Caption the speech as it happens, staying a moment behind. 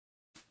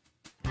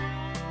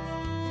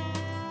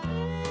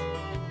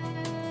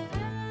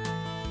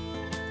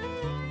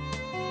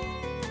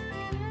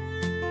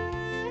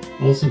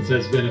Olsen's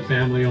has been a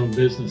family-owned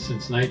business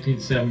since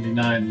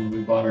 1979 when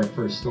we bought our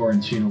first store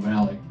in Chino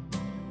Valley.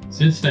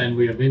 Since then,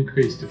 we have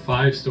increased to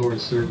 5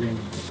 stores serving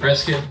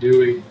Prescott,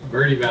 Dewey,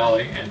 Verde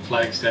Valley, and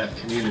Flagstaff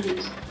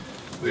communities.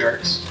 We are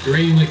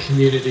extremely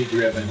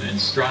community-driven and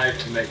strive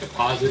to make a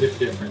positive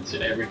difference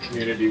in every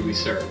community we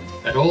serve.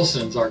 At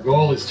Olsen's, our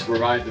goal is to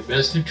provide the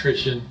best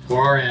nutrition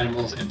for our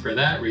animals, and for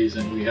that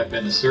reason, we have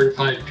been a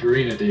certified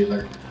Purina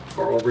dealer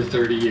for over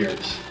 30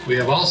 years. We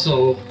have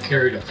also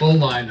carried a full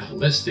line of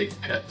holistic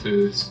pet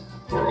foods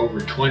for over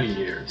 20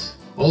 years.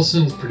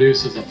 Olsen's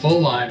produces a full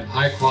line of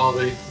high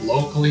quality,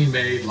 locally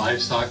made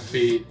livestock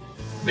feed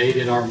made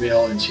in our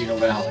mill in Chino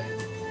Valley.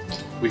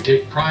 We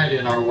take pride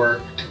in our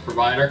work to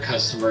provide our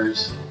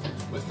customers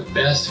with the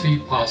best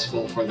feed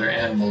possible for their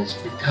animals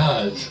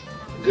because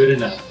good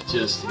enough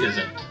just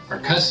isn't. Our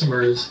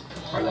customers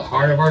are the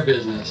heart of our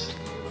business,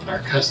 and our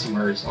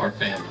customers are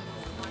family.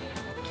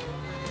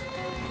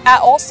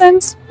 At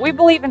Olsen's, we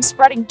believe in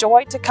spreading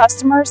joy to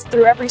customers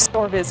through every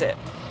store visit.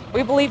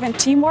 We believe in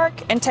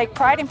teamwork and take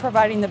pride in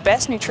providing the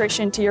best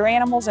nutrition to your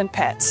animals and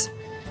pets.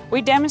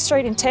 We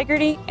demonstrate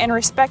integrity and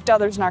respect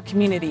others in our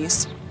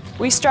communities.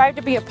 We strive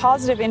to be a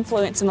positive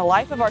influence in the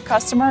life of our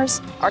customers,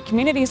 our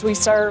communities we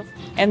serve,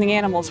 and the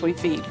animals we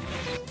feed.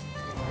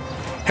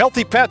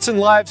 Healthy pets and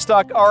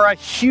livestock are a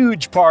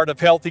huge part of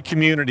healthy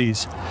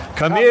communities.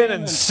 Come in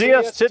and see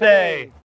us today.